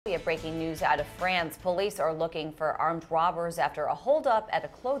We have breaking news out of France. Police are looking for armed robbers after a holdup at a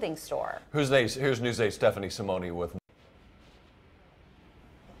clothing store. Here's News 8's Stephanie Simoni with.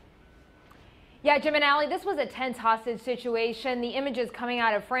 Yeah, Jim and Allie, this was a tense hostage situation. The images coming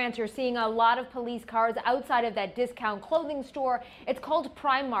out of France, you're seeing a lot of police cars outside of that discount clothing store. It's called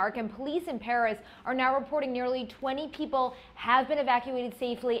Primark, and police in Paris are now reporting nearly 20 people have been evacuated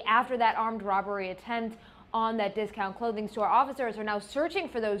safely after that armed robbery attempt on that discount clothing store. Officers are now searching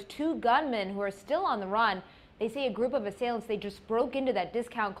for those two gunmen who are still on the run. They say a group of assailants, they just broke into that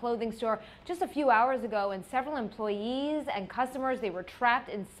discount clothing store just a few hours ago, and several employees and customers, they were trapped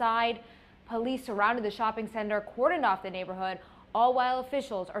inside. Police surrounded the shopping center, cordoned off the neighborhood, all while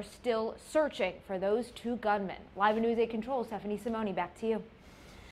officials are still searching for those two gunmen. Live in News 8 Control, Stephanie Simoni, back to you.